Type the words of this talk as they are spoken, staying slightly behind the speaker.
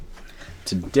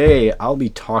Today I'll be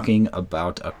talking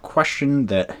about a question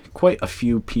that quite a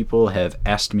few people have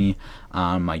asked me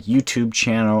on my YouTube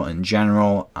channel in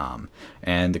general.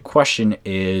 And the question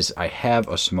is, I have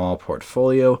a small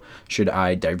portfolio. Should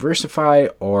I diversify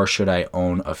or should I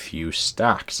own a few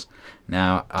stocks?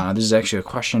 Now, this is actually a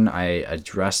question I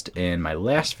addressed in my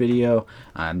last video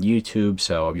on YouTube,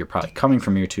 so you're probably coming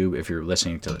from YouTube if you're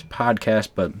listening to this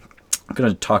podcast, but I'm going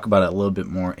to talk about it a little bit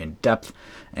more in depth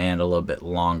and a little bit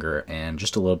longer, and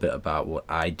just a little bit about what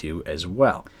I do as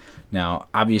well. Now,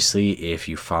 obviously, if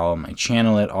you follow my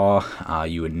channel at all,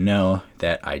 you would know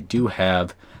that I do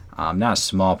have not a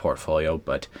small portfolio,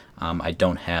 but I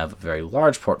don't have a very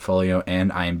large portfolio,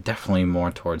 and I am definitely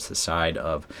more towards the side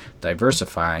of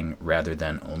diversifying rather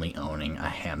than only owning a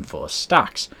handful of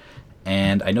stocks.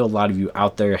 And I know a lot of you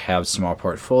out there have small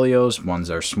portfolios, ones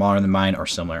that are smaller than mine or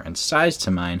similar in size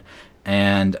to mine,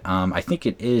 and I think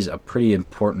it is a pretty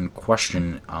important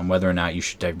question on whether or not you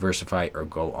should diversify or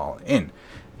go all in.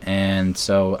 And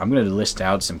so I'm going to list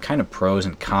out some kind of pros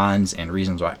and cons and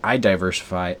reasons why I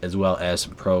diversify, as well as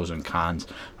some pros and cons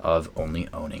of only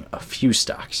owning a few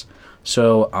stocks.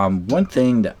 So one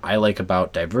thing that I like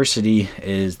about diversity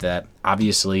is that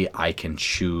obviously I can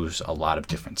choose a lot of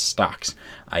different stocks.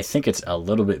 I think it's a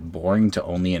little bit boring to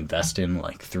only invest in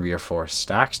like 3 or 4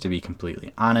 stocks, to be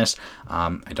completely honest.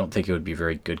 I don't think it would be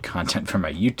very good content for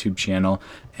my YouTube channel,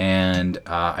 and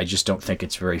I just don't think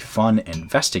it's very fun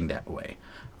investing that way.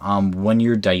 When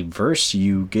you're diverse,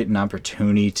 you get an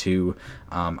opportunity to,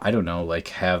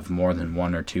 have more than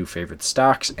 1 or 2 favorite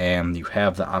stocks, and you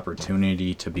have the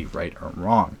opportunity to be right or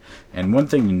wrong. And one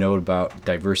thing to note about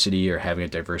diversity or having a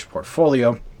diverse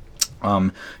portfolio,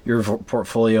 your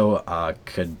portfolio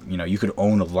you could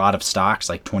own a lot of stocks,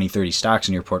 like 20, 30 stocks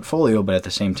in your portfolio, but at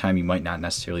the same time, you might not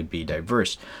necessarily be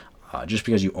diverse. Just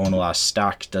because you own a lot of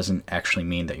stocks doesn't actually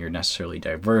mean that you're necessarily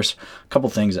diverse. A couple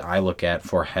things that I look at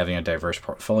for having a diverse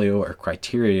portfolio or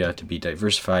criteria to be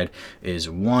diversified is,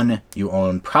 1, you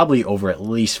own probably over at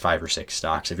least 5 or 6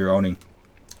 stocks. If you're owning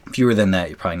fewer than that,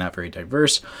 you're probably not very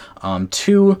diverse.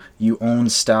 2, you own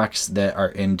stocks that are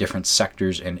in different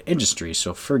sectors and industries.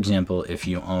 So for example, if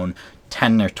you own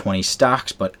 10 or 20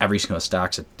 stocks, but every single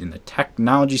stock's in the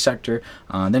technology sector,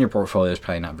 then your portfolio is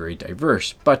probably not very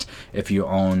diverse. But if you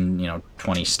own,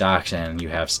 20 stocks and you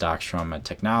have stocks from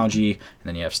technology, and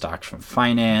then you have stocks from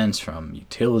finance, from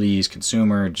utilities,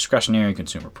 consumer, discretionary,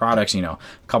 consumer products, a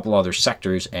couple other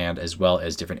sectors, and as well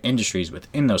as different industries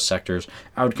within those sectors,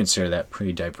 I would consider that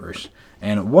pretty diverse.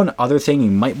 And one other thing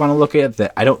you might want to look at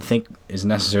that I don't think is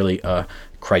necessarily a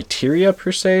criteria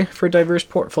per se for a diverse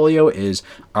portfolio is,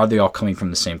 are they all coming from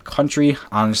the same country?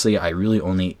 Honestly, I really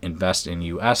only invest in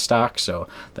US stocks, so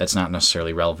that's not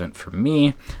necessarily relevant for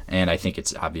me, and I think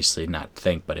it's obviously not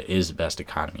but it is the best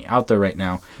economy out there right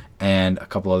now. And a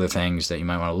couple other things that you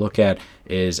might want to look at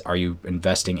is, are you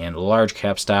investing in large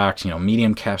cap stocks,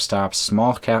 medium cap stocks,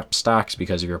 small cap stocks,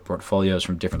 because of your portfolios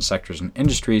from different sectors and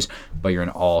industries, but you're in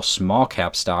all small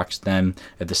cap stocks, then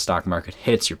if the stock market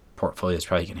hits, your portfolio is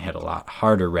probably going to hit a lot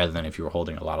harder rather than if you were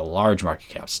holding a lot of large market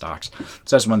cap stocks.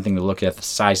 So that's one thing to look at, the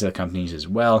size of the companies as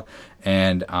well.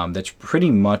 And that's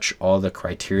pretty much all the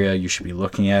criteria you should be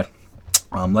looking at.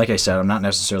 Like I said, I'm not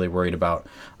necessarily worried about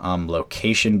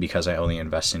location because I only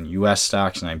invest in U.S.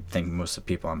 stocks, and I think most of the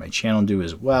people on my channel do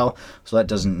as well. So that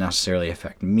doesn't necessarily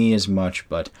affect me as much.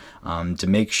 But to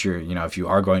make sure, if you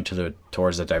are going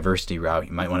towards the diversity route,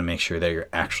 you might want to make sure that you're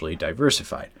actually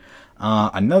diversified.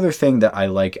 Another thing that I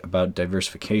like about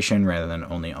diversification rather than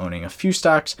only owning a few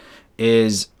stocks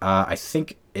is I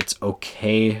think it's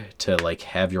okay to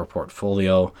have your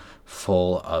portfolio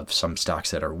full of some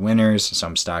stocks that are winners,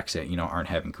 some stocks that aren't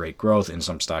having great growth, and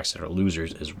some stocks that are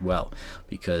losers as well.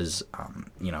 Because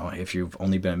if you've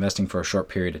only been investing for a short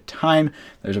period of time,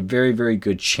 there's a very, very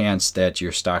good chance that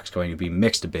your stock's going to be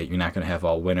mixed a bit. You're not going to have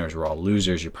all winners or all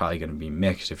losers. You're probably going to be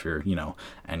mixed if you're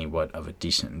anywhat of a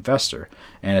decent investor.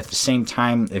 And at the same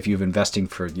time, if you've been investing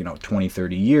for 20,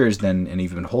 30 years, then and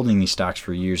you've been holding these stocks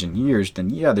for years and years, then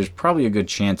there's probably a good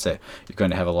chance that you're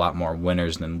going to have a lot more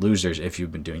winners than losers if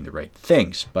you've been doing the right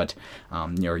things. But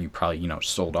you probably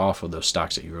sold off of those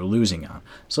stocks that you were losing on.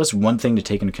 So that's one thing to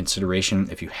take into consideration.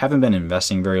 If you haven't been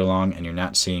investing very long and you're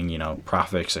not seeing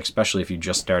profits, especially if you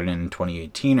just started in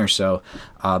 2018 or so,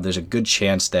 there's a good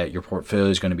chance that your portfolio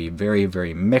is going to be very,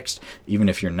 very mixed, even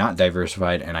if you're not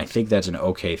diversified. And I think that's an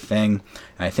okay thing.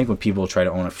 And I think when people try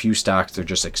to own a few stocks, they're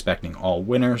just expecting all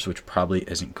winners, which probably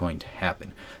isn't going to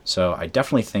happen. So I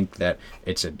definitely think that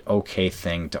it's an okay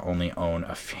thing to only own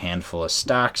a handful of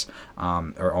stocks.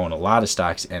 or own a lot of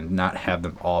stocks and not have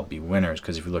them all be winners.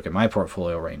 Because if you look at my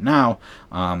portfolio right now,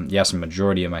 yes, a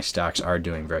majority of my stocks are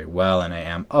doing very well and I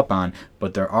am up on,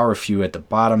 but there are a few at the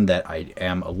bottom that I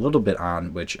am a little bit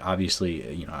on, which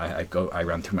obviously, I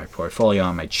run through my portfolio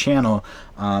on my channel.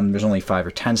 There's only 5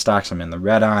 or 10 stocks I'm in the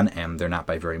red on, and they're not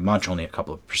by very much, only a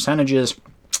couple of percentages.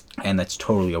 And that's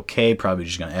totally okay. Probably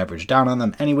just going to average down on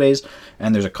them anyways.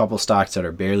 And there's a couple stocks that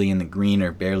are barely in the green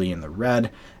or barely in the red,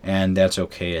 and that's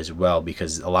okay as well,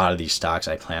 because a lot of these stocks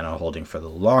I plan on holding for the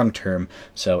long term,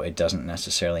 so it doesn't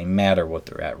necessarily matter what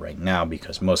they're at right now,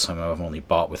 because most of them I've only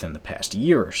bought within the past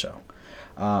year or so.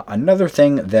 Another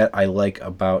thing that I like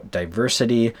about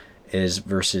diversity is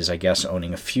versus, I guess,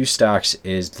 owning a few stocks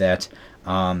is that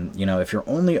if you're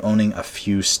only owning a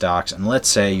few stocks, and let's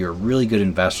say you're a really good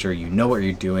investor, you know what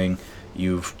you're doing,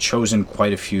 you've chosen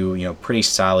quite a few, pretty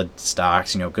solid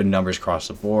stocks, good numbers across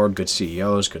the board, good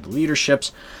CEOs, good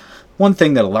leaderships. One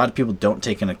thing that a lot of people don't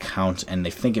take into account, and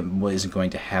they think it isn't going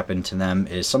to happen to them,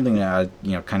 is something that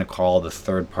I kind of call the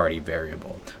third-party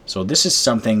variable. So this is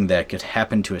something that could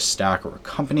happen to a stock or a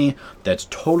company that's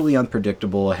totally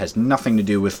unpredictable. It has nothing to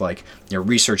do with your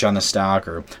research on the stock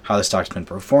or how the stock's been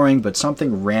performing, but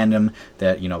something random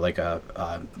that like a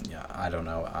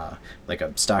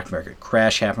stock market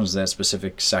crash happens to that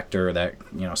specific sector, that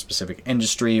specific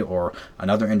industry, or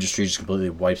another industry just completely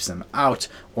wipes them out,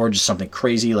 or just something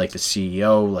crazy like the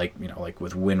CEO, like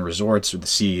with Wynn Resorts, or the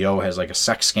CEO has a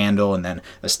sex scandal and then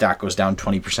the stock goes down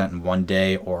 20% in one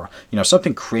day, or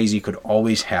something crazy could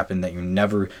always happen that you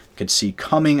never could see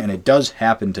coming, and it does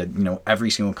happen to every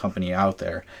single company out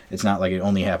there. It's not like it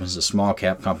only happens to small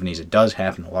cap companies. It does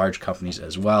happen to large companies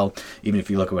as well. Even if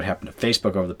you look at what happened to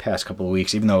Facebook over the past couple of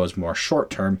weeks, even though it was more short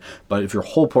term, but if your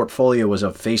whole portfolio was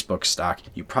of Facebook stock,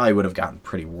 you probably would have gotten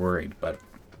pretty worried. But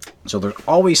so there's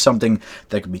always something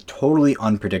that could be totally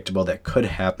unpredictable that could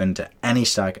happen to any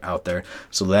stock out there.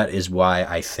 So that is why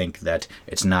I think that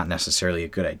it's not necessarily a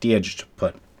good idea just to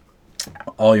put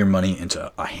all your money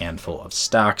into a handful of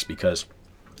stocks, because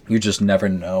you just never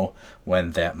know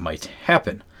when that might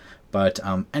happen. But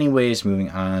anyways,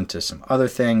 moving on to some other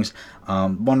things.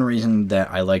 One reason that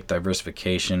I like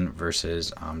diversification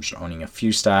versus just owning a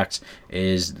few stocks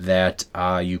is that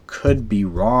you could be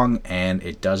wrong and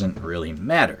it doesn't really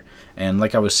matter. And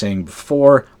like I was saying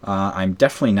before, I'm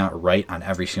definitely not right on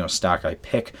every single stock I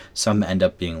pick. Some end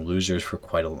up being losers for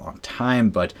quite a long time,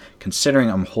 but considering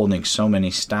I'm holding so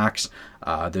many stocks,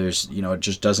 it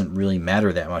just doesn't really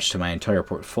matter that much to my entire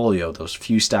portfolio. Those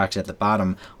few stocks at the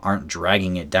bottom aren't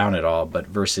dragging it down at all, but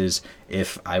versus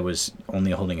if I was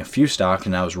only holding a few stocks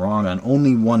and I was wrong on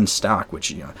only one stock,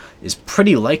 which is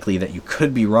pretty likely that you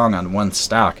could be wrong on one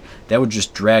stock, that would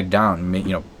just drag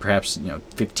down perhaps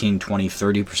 15, 20,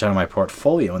 30% of my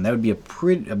portfolio, and that would be a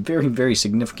very, very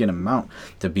significant amount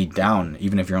to be down.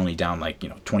 Even if you're only down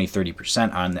 20,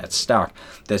 30% on that stock,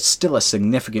 that's still a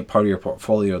significant part of your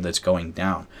portfolio that's going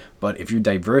down. But if you're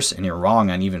diverse and you're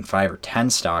wrong on even 5 or 10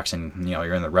 stocks, and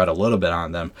you're in the red a little bit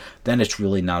on them, then it's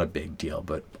really not a big deal.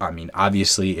 But I mean,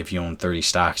 obviously, if you own 30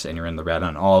 stocks and you're in the red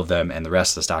on all of them, and the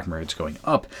rest of the stock market's going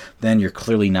up, then you're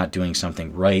clearly not doing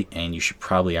something right, and you should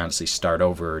probably honestly start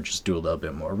over or just do a little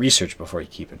bit more research before you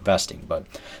keep investing. But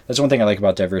that's one thing I like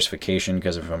about diversification,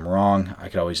 because if I'm wrong, I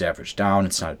could always average down.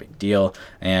 It's not a big deal,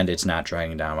 and it's not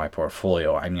dragging down my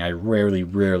portfolio. I mean, I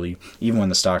rarely, even when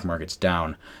the stock market's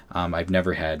down, I've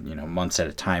never had months at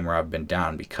a time where I've been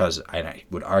down, because I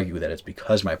would argue that it's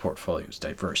because my portfolio is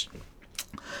diverse.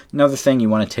 Another thing you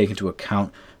want to take into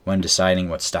account when deciding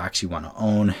what stocks you want to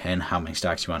own and how many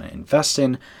stocks you want to invest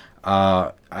in,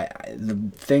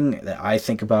 the thing that I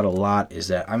think about a lot is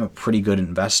that I'm a pretty good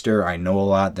investor. I know a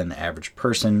lot than the average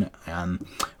person, or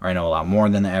I know a lot more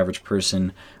than the average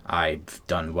person. I've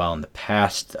done well in the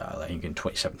past. I think in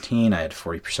 2017, I had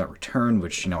 40% return,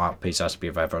 which, outpaces S&P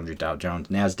 500, Dow Jones,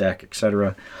 NASDAQ,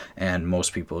 etc. And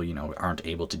most people, aren't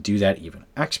able to do that, even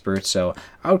experts. So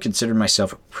I would consider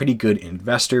myself a pretty good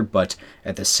investor, but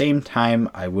at the same time,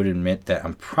 I would admit that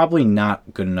I'm probably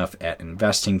not good enough at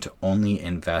investing to only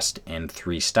invest in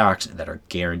 3 stocks that are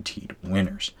guaranteed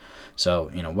winners. So,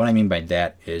 what I mean by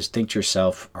that is, think to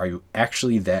yourself, are you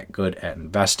actually that good at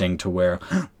investing to where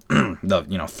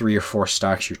the 3 or 4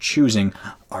 stocks you're choosing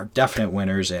are definite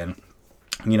winners, and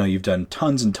you've done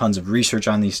tons and tons of research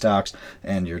on these stocks,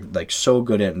 and you're so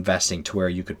good at investing to where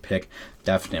you could pick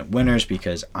definite winners?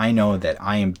 Because I know that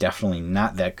I am definitely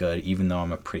not that good, even though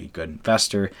I'm a pretty good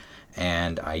investor.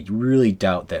 And I really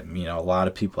doubt that a lot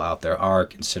of people out there are,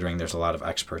 considering there's a lot of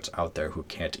experts out there who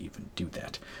can't even do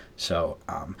that. So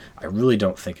I really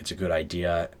don't think it's a good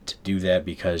idea to do that,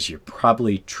 because you're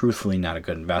probably truthfully not a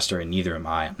good investor, and neither am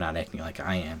I. I'm not acting like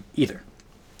I am either.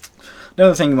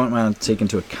 Another thing you might want to take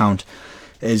into account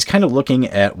is kind of looking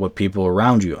at what people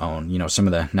around you own. Some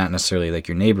of the, not necessarily like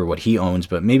your neighbor, what he owns,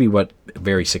 but maybe what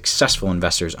very successful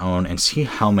investors own, and see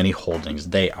how many holdings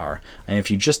they are. And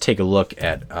if you just take a look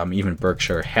at even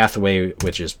Berkshire Hathaway,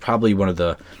 which is probably one of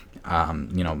the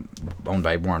owned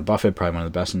by Warren Buffett, probably one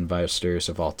of the best investors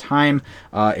of all time.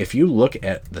 If you look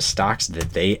at the stocks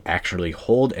that they actually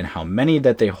hold and how many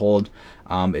that they hold,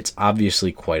 it's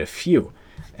obviously quite a few.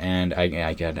 And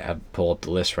I got to pull up the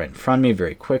list right in front of me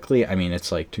very quickly. I mean,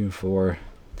 it's like 2, 4.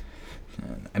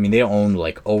 I mean, they own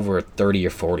like over 30 or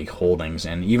 40 holdings,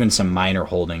 and even some minor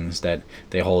holdings that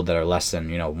they hold that are less than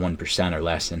 1% or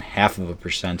less than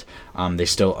 0.5%. They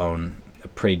still own a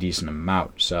pretty decent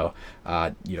amount. So,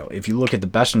 if you look at the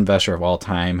best investor of all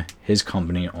time, his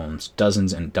company owns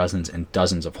dozens and dozens and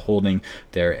dozens of holdings.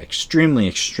 They're extremely,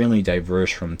 extremely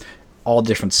diverse from all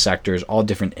different sectors, all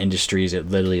different industries. It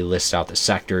literally lists out the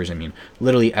sectors. I mean,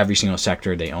 literally every single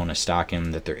sector they own a stock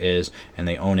in that there is, and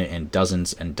they own it in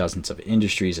dozens and dozens of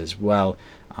industries as well.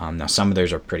 Now, some of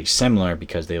theirs are pretty similar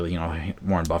because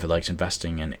Warren Buffett likes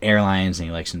investing in airlines, and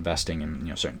he likes investing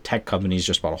in certain tech companies.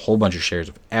 Just bought a whole bunch of shares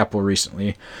of Apple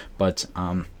recently. But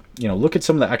look at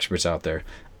some of the experts out there.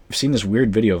 I've seen this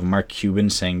weird video of Mark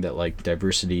Cuban saying that like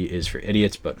diversity is for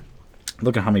idiots, but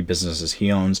look at how many businesses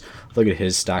he owns. Look at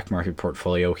his stock market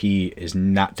portfolio. He is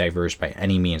not diverse by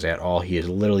any means at all. He is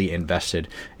literally invested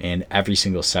in every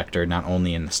single sector, not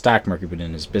only in the stock market, but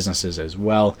in his businesses as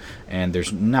well. And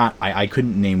there's not, I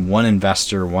couldn't name one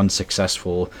investor, one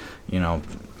successful,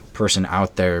 person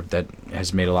out there that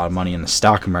has made a lot of money in the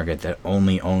stock market that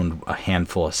only owned a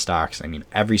handful of stocks. I mean,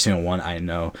 every single one I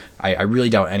know, I really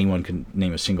doubt anyone can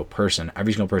name a single person.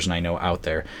 Every single person I know out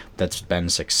there that's been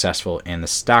successful in the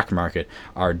stock market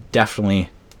are definitely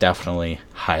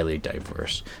highly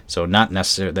diverse. So not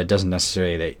necessarily, that doesn't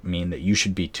necessarily mean that you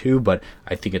should be too, but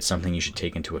I think it's something you should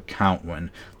take into account when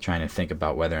trying to think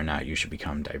about whether or not you should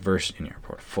become diverse in your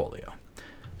portfolio.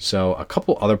 So a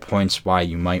couple other points why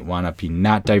you might want to be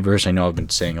not diverse. I know I've been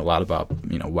saying a lot about,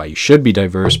 why you should be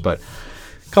diverse, but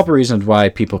a couple reasons why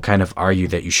people kind of argue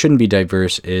that you shouldn't be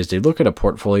diverse is they look at a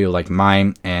portfolio like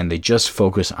mine and they just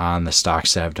focus on the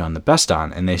stocks that I've done the best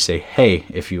on. And they say, hey,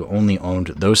 if you only owned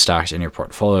those stocks in your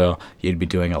portfolio, you'd be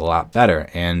doing a lot better.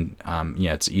 And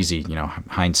it's easy,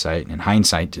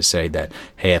 hindsight to say that,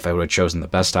 hey, if I would have chosen the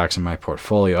best stocks in my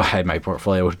portfolio, my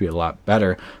portfolio would be a lot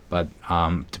better. But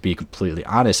to be completely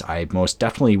honest, I most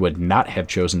definitely would not have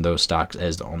chosen those stocks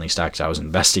as the only stocks I was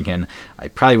investing in. I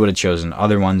probably would have chosen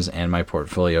other ones, and my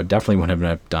portfolio definitely wouldn't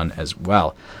have done as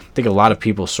well. I think a lot of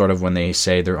people sort of, when they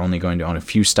say they're only going to own a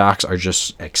few stocks, are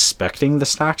just expecting the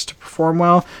stocks to perform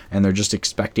well, and they're just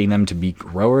expecting them to be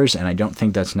growers, and I don't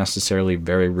think that's necessarily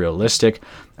very realistic.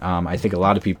 I think a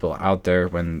lot of people out there,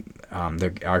 when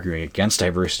they're arguing against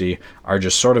diversity, are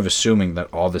just sort of assuming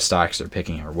that all the stocks they're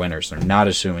picking are winners. They're not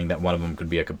assuming that one of them could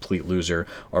be a complete loser,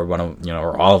 or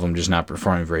or all of them just not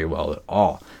performing very well at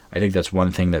all. I think that's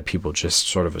one thing that people just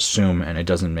sort of assume, and it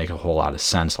doesn't make a whole lot of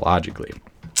sense logically.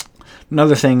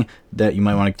 Another thing that you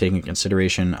might want to take into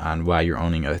consideration on why you're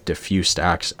owning a few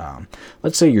stocks,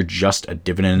 let's say you're just a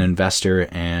dividend investor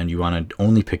and you want to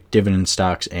only pick dividend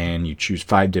stocks and you choose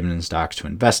 5 dividend stocks to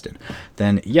invest in,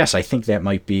 then yes, I think that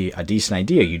might be a decent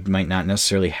idea. You might not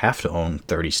necessarily have to own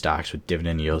 30 stocks with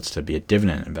dividend yields to be a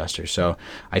dividend investor. So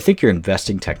I think your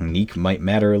investing technique might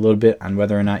matter a little bit on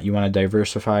whether or not you want to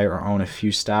diversify or own a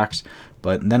few stocks.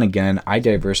 But then again, I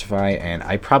diversify and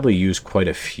I probably use quite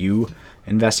a few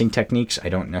investing techniques. I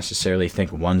don't necessarily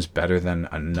think one's better than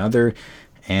another,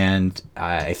 and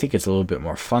I think it's a little bit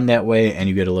more fun that way, and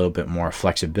you get a little bit more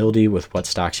flexibility with what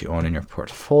stocks you own in your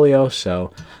portfolio.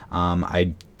 So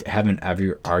I haven't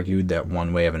ever argued that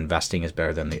one way of investing is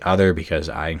better than the other, because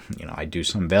I do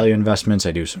some value investments,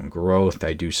 I do some growth,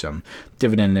 I do some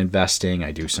dividend investing,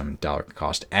 I do some dollar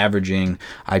cost averaging.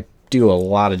 I do a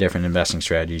lot of different investing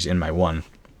strategies in my one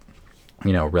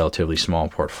relatively small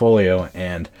portfolio,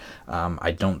 and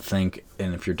I don't think,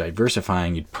 and if you're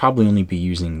diversifying, you'd probably only be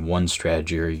using one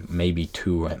strategy or maybe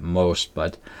 2 at most,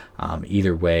 but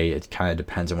either way, it kind of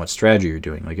depends on what strategy you're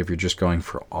doing. Like if you're just going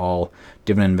for all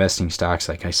dividend investing stocks,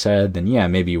 like I said, then yeah,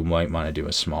 maybe you might want to do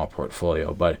a small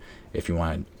portfolio. But if you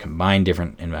want to combine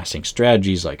different investing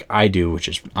strategies like I do, which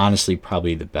is honestly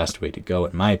probably the best way to go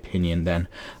in my opinion, then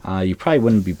you probably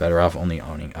wouldn't be better off only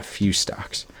owning a few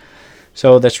stocks.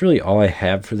 So that's really all I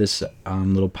have for this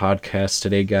little podcast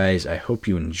today, guys. I hope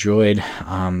you enjoyed.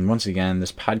 Once again,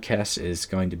 this podcast is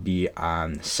going to be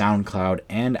on SoundCloud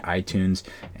and iTunes,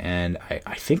 and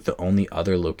I think the only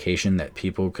other location that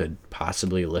people could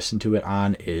possibly listen to it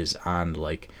on is on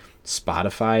like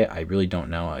Spotify, I really don't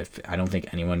know. I don't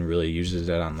think anyone really uses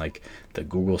it on like the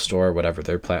Google Store, whatever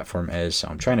their platform is. So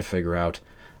I'm trying to figure out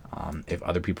if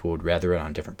other people would rather it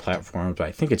on different platforms. But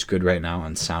I think it's good right now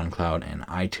on SoundCloud and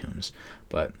iTunes.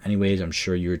 But anyways, I'm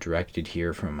sure you're directed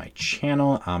here from my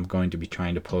channel. I'm going to be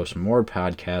trying to post more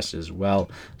podcasts as well.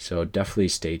 So definitely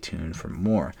stay tuned for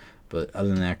more. But other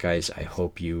than that, guys, I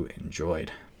hope you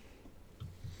enjoyed.